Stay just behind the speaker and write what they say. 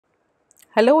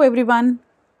Hello everyone,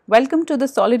 welcome to the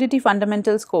Solidity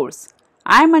Fundamentals course.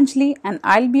 I am Anjali and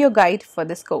I'll be your guide for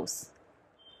this course.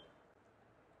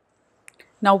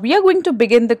 Now we are going to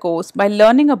begin the course by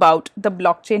learning about the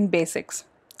blockchain basics.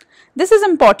 This is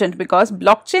important because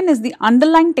blockchain is the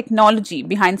underlying technology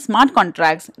behind smart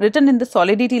contracts written in the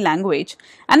Solidity language,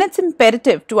 and it's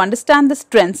imperative to understand the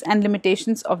strengths and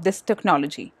limitations of this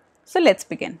technology. So let's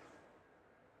begin.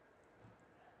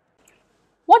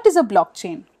 What is a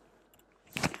blockchain?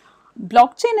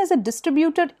 Blockchain is a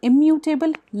distributed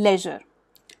immutable ledger.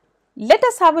 Let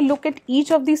us have a look at each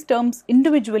of these terms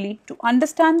individually to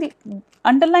understand the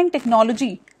underlying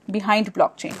technology behind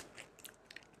blockchain.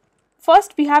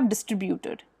 First, we have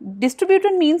distributed.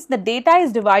 Distributed means the data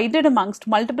is divided amongst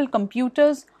multiple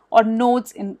computers or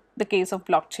nodes in the case of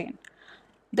blockchain.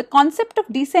 The concept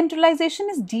of decentralization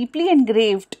is deeply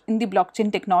engraved in the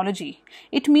blockchain technology.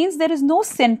 It means there is no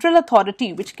central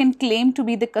authority which can claim to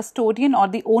be the custodian or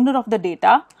the owner of the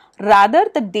data. Rather,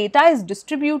 the data is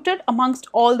distributed amongst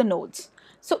all the nodes.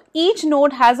 So each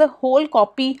node has a whole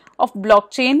copy of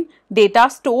blockchain data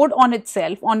stored on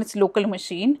itself, on its local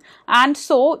machine, and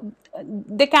so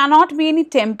there cannot be any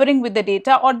tampering with the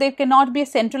data, or there cannot be a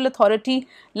central authority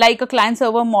like a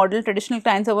client-server model, traditional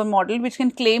client-server model, which can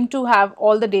claim to have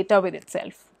all the data with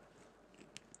itself.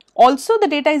 Also, the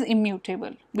data is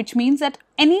immutable, which means that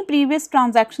any previous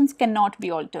transactions cannot be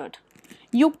altered.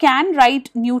 You can write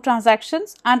new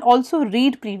transactions and also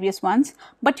read previous ones,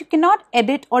 but you cannot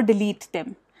edit or delete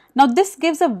them. Now, this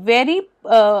gives a very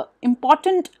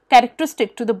important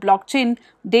characteristic to the blockchain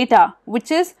data,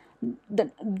 which is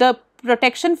the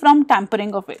protection from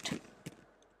tampering of it.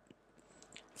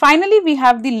 Finally, we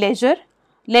have the ledger.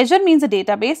 Ledger means a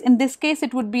database. In this case,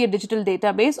 it would be a digital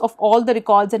database of all the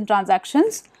records and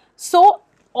transactions. So,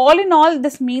 all in all,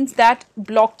 this means that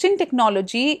blockchain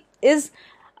technology is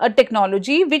a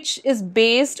technology which is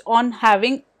based on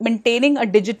maintaining a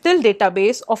digital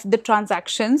database of the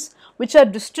transactions which are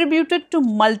distributed to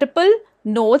multiple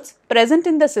nodes present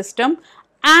in the system,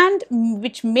 and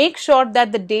which make sure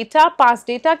that the past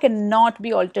data cannot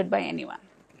be altered by anyone.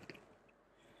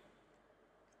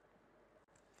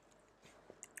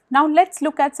 Now let's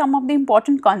look at some of the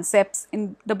important concepts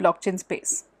in the blockchain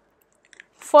space.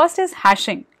 First is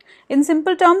hashing. In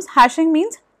simple terms, hashing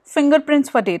means fingerprints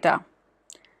for data.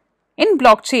 In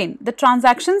blockchain, the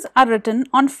transactions are written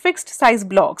on fixed size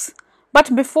blocks.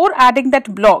 But before adding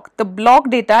that block, the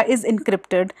block data is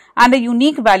encrypted and a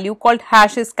unique value called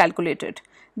hash is calculated.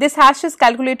 This hash is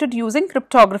calculated using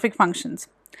cryptographic functions.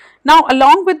 Now,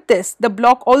 along with this, the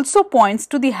block also points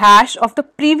to the hash of the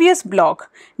previous block,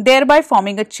 thereby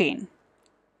forming a chain.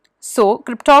 So,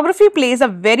 cryptography plays a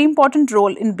very important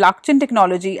role in blockchain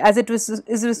technology, as it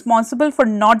is responsible for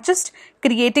not just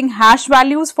creating hash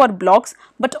values for blocks,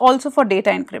 but also for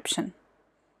data encryption.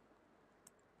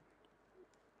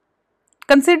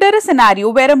 Consider a scenario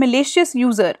where a malicious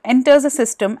user enters a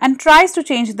system and tries to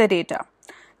change the data.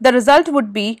 The result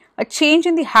would be a change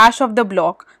in the hash of the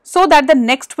block, so that the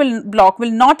next block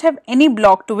will not have any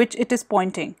block to which it is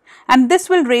pointing, and this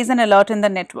will raise an alert in the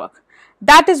network.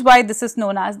 That is why this is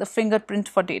known as the fingerprint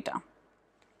for data.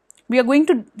 We are going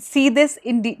to see this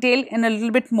in detail in a little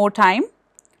bit more time.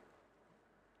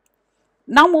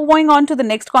 Now moving on to the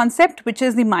next concept, which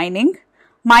is the mining.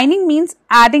 Mining means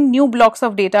adding new blocks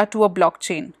of data to a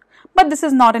blockchain, but this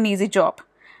is not an easy job,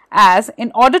 as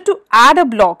in order to add a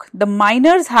block, the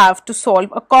miners have to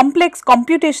solve a complex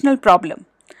computational problem.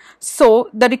 So,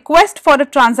 the request for a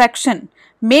transaction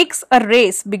makes a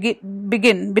race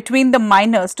begin between the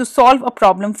miners to solve a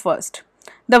problem first.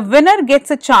 The winner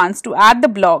gets a chance to add the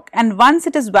block, and once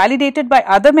it is validated by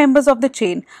other members of the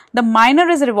chain, the miner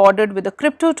is rewarded with a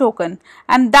crypto token,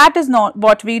 and that is not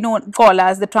what we call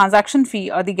as the transaction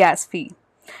fee or the gas fee.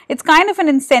 It's kind of an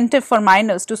incentive for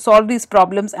miners to solve these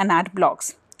problems and add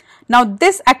blocks. Now,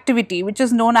 this activity, which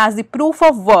is known as the proof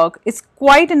of work, is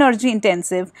quite energy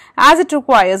intensive, as it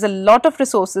requires a lot of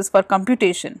resources for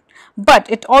computation.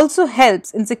 But it also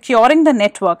helps in securing the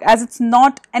network, as it's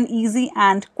not an easy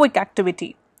and quick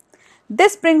activity.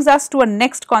 This brings us to our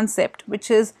next concept,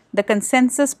 which is the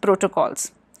consensus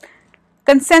protocols.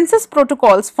 Consensus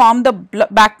protocols form the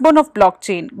backbone of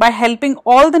blockchain by helping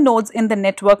all the nodes in the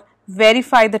network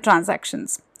verify the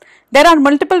transactions. There are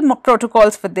multiple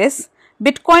protocols for this.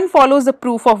 Bitcoin follows the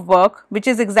proof of work, which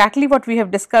is exactly what we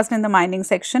have discussed in the mining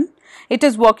section. It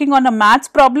is working on a maths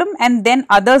problem and then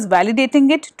others validating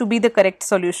it to be the correct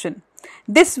solution.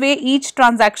 This way, each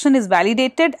transaction is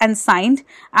validated and signed,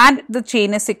 and the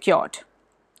chain is secured.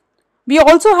 We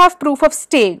also have proof of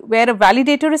stake, where a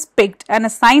validator is picked and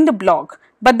assigned a block.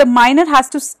 but the miner has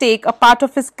to stake a part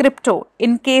of his crypto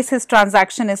in case his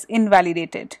transaction is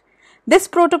invalidated. This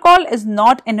protocol is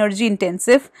not energy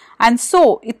intensive, and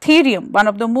so Ethereum, one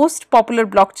of the most popular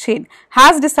blockchain,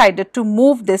 has decided to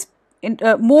move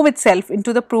itself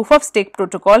into the proof of stake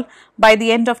protocol by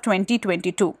the end of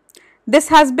 2022. This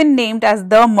has been named as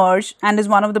the merge and is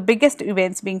one of the biggest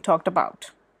events being talked about.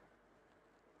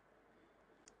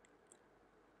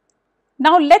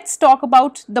 Now let's talk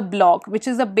about the block, which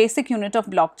is a basic unit of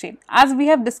blockchain. As we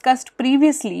have discussed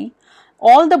previously,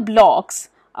 all the blocks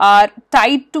are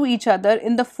tied to each other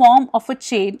in the form of a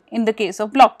chain in the case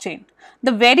of blockchain.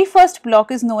 The very first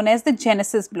block is known as the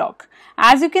Genesis block.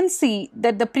 As you can see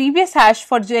that the previous hash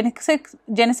for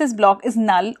Genesis block is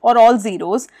null or all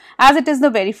zeros, as it is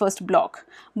the very first block.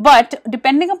 But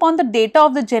depending upon the data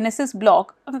of the Genesis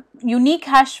block, a unique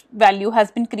hash value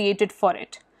has been created for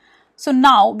it. So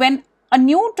now when a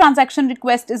new transaction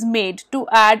request is made to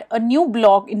add a new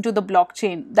block into the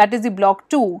blockchain, that is the block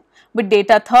 2 with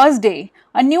data Thursday,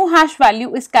 a new hash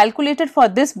value is calculated for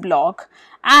this block,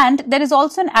 and there is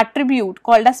also an attribute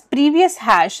called as previous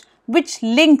hash which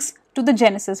links to the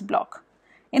Genesis block.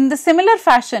 In the similar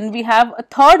fashion, we have a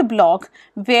third block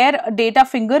where a data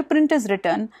fingerprint is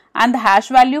written and the hash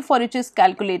value for it is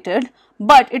calculated,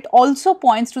 but it also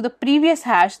points to the previous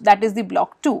hash, that is the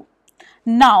block 2.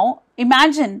 Now,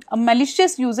 imagine a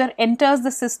malicious user enters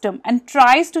the system and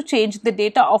tries to change the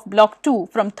data of block 2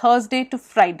 from Thursday to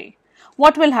Friday.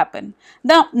 What will happen?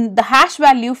 The hash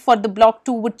value for the block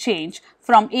 2 would change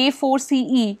from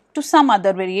A4CE to some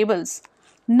other variables.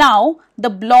 Now, the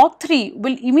block 3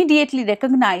 will immediately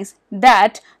recognize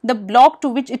that the block to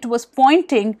which it was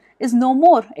pointing is no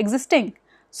more existing.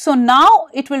 So now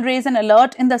it will raise an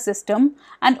alert in the system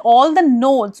and all the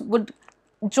nodes would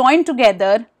join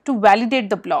together to validate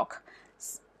the block.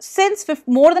 Since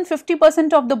more than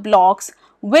 50% of the blocks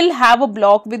will have a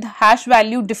block with hash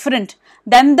value different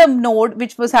than the node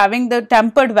which was having the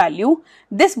tampered value,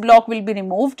 this block will be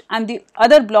removed and the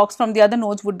other blocks from the other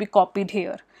nodes would be copied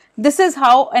here. This is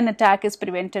how an attack is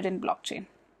prevented in blockchain.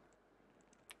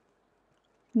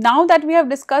 Now that we have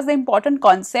discussed the important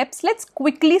concepts, let's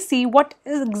quickly see what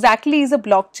exactly is a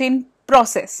blockchain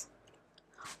process.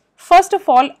 First of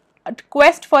all, a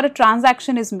request for a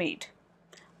transaction is made.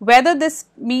 Whether this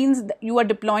means that you are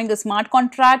deploying a smart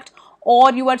contract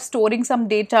or you are storing some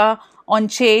data on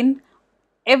chain,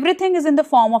 everything is in the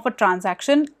form of a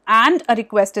transaction and a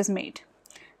request is made.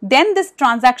 Then this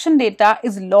transaction data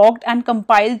is logged and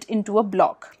compiled into a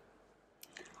block.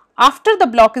 After the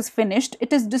block is finished,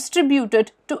 it is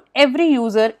distributed to every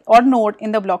user or node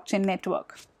in the blockchain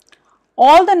network.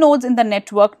 All the nodes in the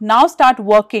network now start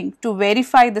working to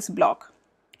verify this block.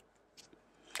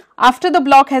 After the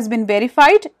block has been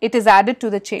verified, it is added to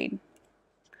the chain.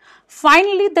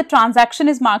 Finally, the transaction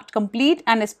is marked complete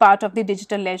and is part of the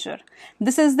digital ledger.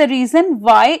 This is the reason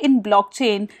why in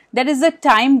blockchain there is a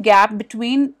time gap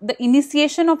between the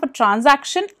initiation of a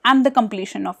transaction and the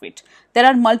completion of it. There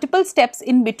are multiple steps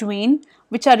in between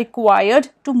which are required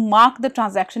to mark the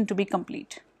transaction to be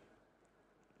complete.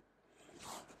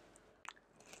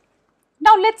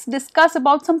 Now let's discuss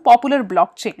about some popular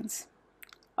blockchains.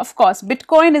 Of course,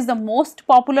 Bitcoin is the most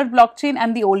popular blockchain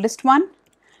and the oldest one.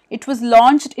 It was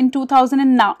launched in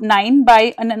 2009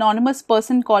 by an anonymous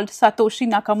person called Satoshi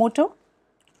Nakamoto.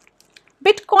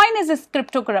 Bitcoin is a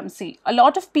cryptocurrency. A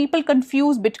lot of people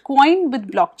confuse Bitcoin with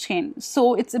blockchain.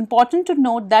 So it's important to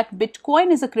note that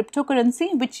Bitcoin is a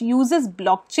cryptocurrency which uses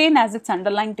blockchain as its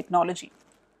underlying technology.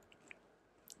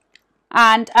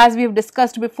 And as we have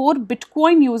discussed before,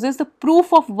 Bitcoin uses the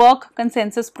proof of work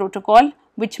consensus protocol,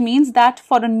 which means that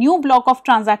for a new block of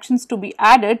transactions to be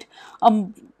added, a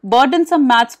burdensome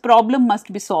maths problem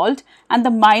must be solved, and the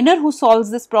miner who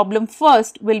solves this problem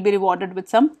first will be rewarded with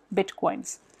some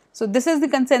bitcoins. So this is the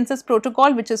consensus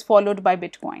protocol which is followed by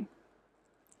Bitcoin.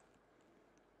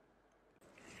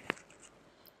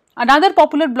 Another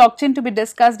popular blockchain to be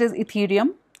discussed is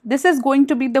Ethereum. This is going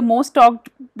to be the most talked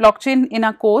blockchain in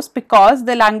our course because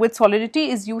the language Solidity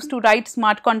is used to write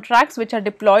smart contracts which are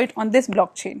deployed on this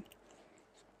blockchain.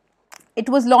 It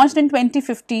was launched in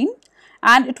 2015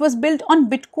 and it was built on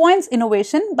Bitcoin's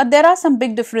innovation, but there are some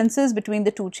big differences between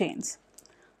the two chains.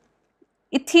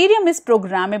 Ethereum is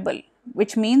programmable,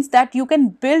 which means that you can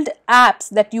build apps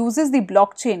that uses the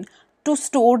blockchain to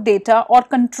store data or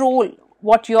control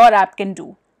what your app can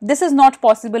do. This is not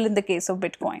possible in the case of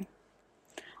Bitcoin.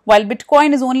 While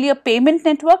Bitcoin is only a payment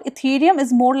network, Ethereum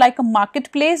is more like a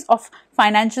marketplace of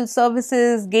financial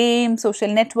services, games,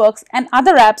 social networks, and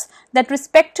other apps that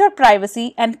respect your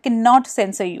privacy and cannot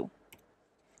censor you.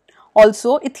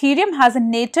 Also, Ethereum has a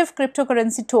native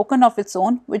cryptocurrency token of its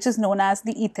own, which is known as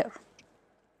the Ether.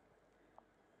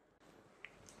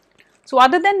 So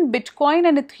other than Bitcoin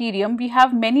and Ethereum, we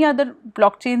have many other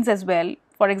blockchains as well.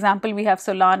 For example, we have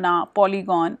Solana,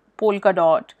 Polygon,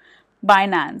 Polkadot,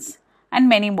 Binance, and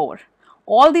many more.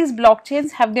 All these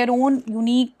blockchains have their own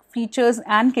unique features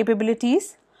and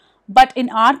capabilities. But in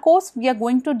our course, we are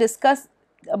going to discuss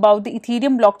about the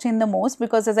Ethereum blockchain the most,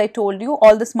 because as I told you,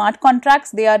 all the smart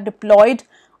contracts, they are deployed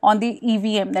on the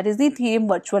EVM, that is the Ethereum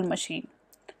virtual machine.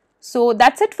 So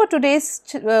that's it for today's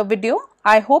video.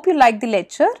 I hope you liked the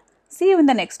lecture. See you in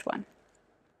the next one.